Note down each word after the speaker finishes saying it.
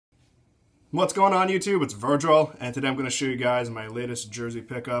What's going on YouTube? It's Virgil, and today I'm going to show you guys my latest jersey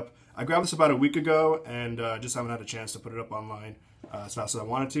pickup. I grabbed this about a week ago, and just haven't had a chance to put it up online as fast as I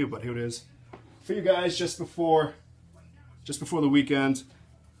wanted to, but here it is for you guys just before the weekend.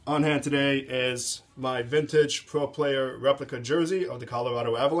 On hand today is my vintage pro player replica jersey of the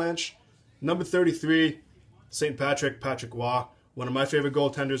Colorado Avalanche. Number 33, St. Patrick Waugh, one of my favorite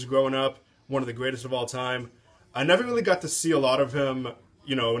goaltenders growing up, one of the greatest of all time. I never really got to see a lot of him,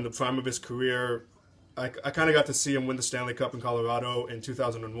 you know, in the prime of his career. I kind of got to see him win the Stanley Cup in Colorado in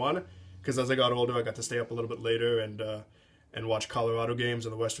 2001, because as I got older, I got to stay up a little bit later and watch Colorado games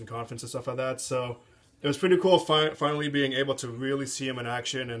in the Western Conference and stuff like that. So it was pretty cool finally being able to really see him in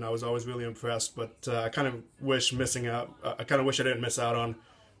action, and I was always really impressed. But I kind of wish missing out. I kind of wish I didn't miss out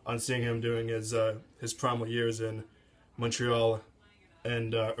on seeing him during his primal years in Montreal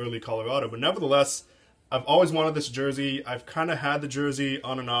and early Colorado. But nevertheless, I've always wanted this jersey. I've kind of had the jersey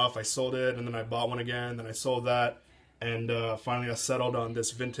on and off. I sold it, and then I bought one again, then I sold that, and finally I settled on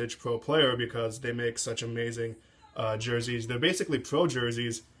this vintage pro player because they make such amazing jerseys. They're basically pro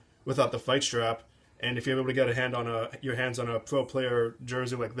jerseys without the fight strap, and if you're able to get your hands on a pro player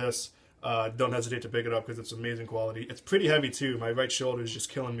jersey like this, don't hesitate to pick it up because it's amazing quality. It's pretty heavy too. My right shoulder is just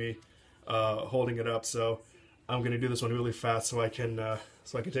killing me holding it up, so I'm going to do this one really fast so I can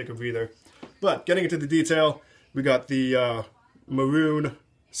take a breather. But getting into the detail, we got the maroon,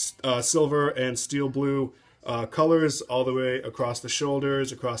 silver, and steel blue colors all the way across the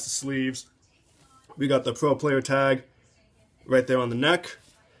shoulders, across the sleeves. We got the pro player tag right there on the neck.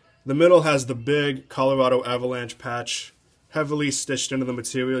 The middle has the big Colorado Avalanche patch, heavily stitched into the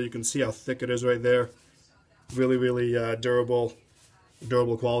material. You can see how thick it is right there. Really, really durable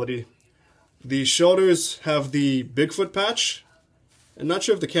quality. The shoulders have the Bigfoot patch. I'm not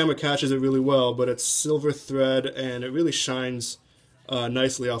sure if the camera catches it really well, but it's silver thread, and it really shines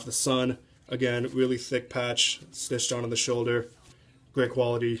nicely off the sun. Again, really thick patch stitched onto the shoulder. Great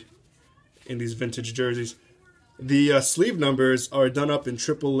quality in these vintage jerseys. The sleeve numbers are done up in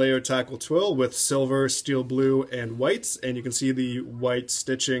triple layer tackle twill with silver, steel blue, and whites, and you can see the white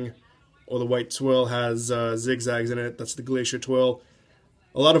stitching, or the white twill has zigzags in it. That's the Glacier twill.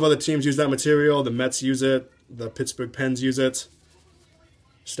 A lot of other teams use that material. The Mets use it. The Pittsburgh Pens use it.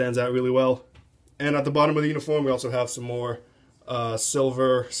 Stands out really well. And at the bottom of the uniform, we also have some more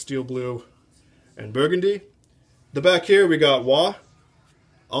silver, steel blue, and burgundy. The back here, we got Waugh,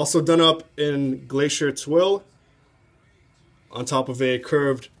 also done up in Glacier twill on top of a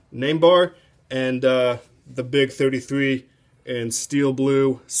curved name bar, and the big 33 in steel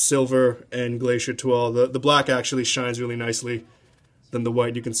blue, silver, and Glacier twill. The black actually shines really nicely than the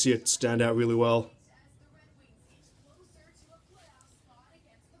white. You can see it stand out really well.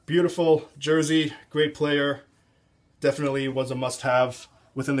 Beautiful jersey, great player. Definitely was a must-have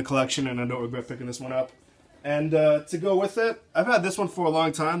within the collection, and I don't regret picking this one up. And to go with it, I've had this one for a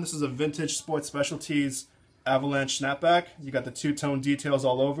long time. This is a vintage Sports Specialties Avalanche snapback. You got the two-tone details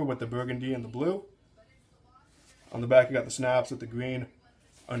all over with the burgundy and the blue. On the back, you got the snaps with the green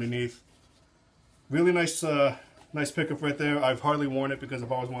underneath. Really nice, nice pickup right there. I've hardly worn it because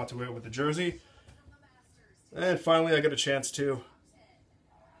I've always wanted to wear it with the jersey. And finally, I got a chance to.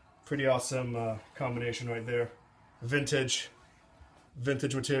 Pretty awesome combination right there. Vintage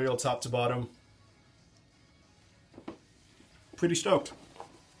material top to bottom. Pretty stoked.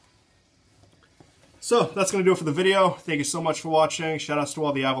 So that's going to do it for the video. Thank you so much for watching. Shout outs to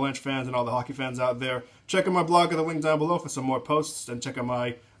all the Avalanche fans and all the hockey fans out there. Check out my blog at the link down below for some more posts, and check out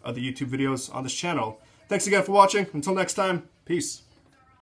my other YouTube videos on this channel. Thanks again for watching. Until next time, peace.